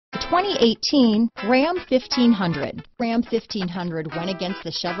2018 Ram 1500. Ram 1500 went against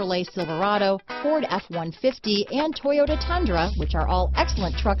the Chevrolet Silverado, Ford F-150, and Toyota Tundra, which are all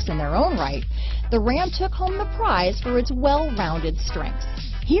excellent trucks in their own right. The Ram took home the prize for its well-rounded strengths.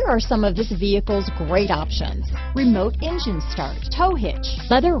 Here are some of this vehicle's great options: remote engine start, tow hitch,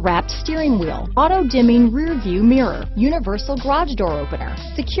 leather-wrapped steering wheel, auto-dimming rear view mirror, universal garage door opener,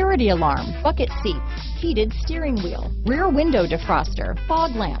 security alarm, bucket seats, heated steering wheel, rear window defroster,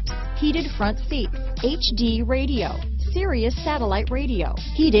 fog lamps, heated front seats, HD radio, Sirius satellite radio,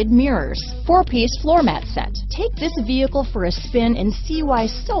 heated mirrors, 4-piece floor mat set. Take this vehicle for a spin and see why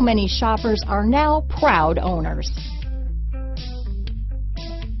so many shoppers are now proud owners.